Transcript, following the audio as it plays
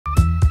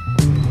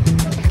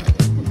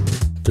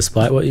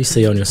Despite what you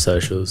see on your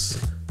socials,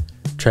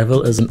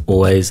 travel isn't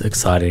always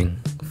exciting,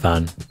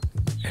 fun,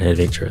 and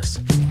adventurous.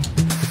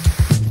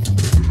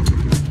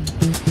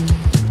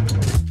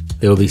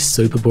 There will be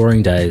super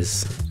boring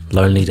days,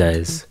 lonely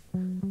days,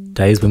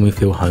 days when we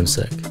feel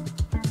homesick,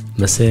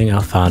 missing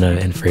our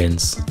whānau and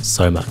friends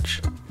so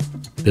much.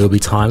 There will be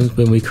times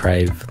when we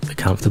crave the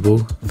comfortable,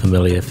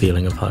 familiar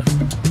feeling of home.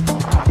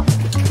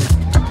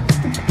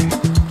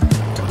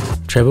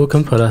 Travel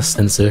can put us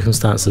in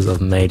circumstances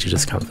of major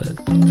discomfort.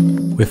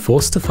 We're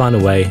forced to find a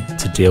way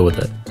to deal with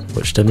it,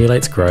 which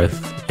stimulates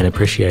growth and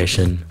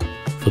appreciation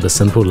for the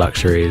simple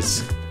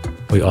luxuries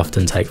we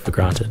often take for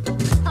granted.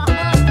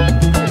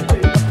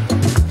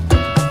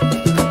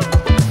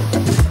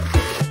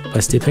 By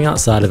stepping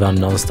outside of our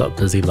non-stop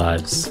busy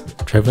lives,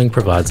 travelling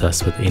provides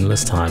us with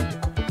endless time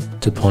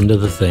to ponder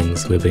the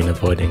things we've been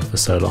avoiding for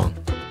so long.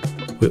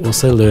 We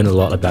also learn a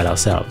lot about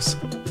ourselves,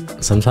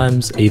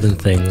 sometimes even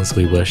things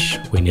we wish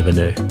we never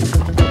knew.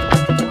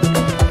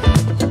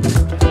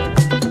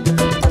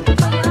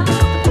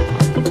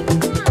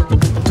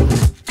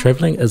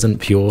 Travelling isn't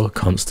pure,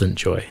 constant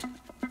joy.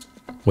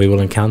 We will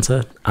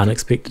encounter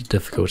unexpected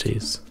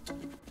difficulties,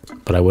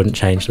 but I wouldn't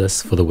change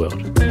this for the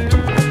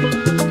world.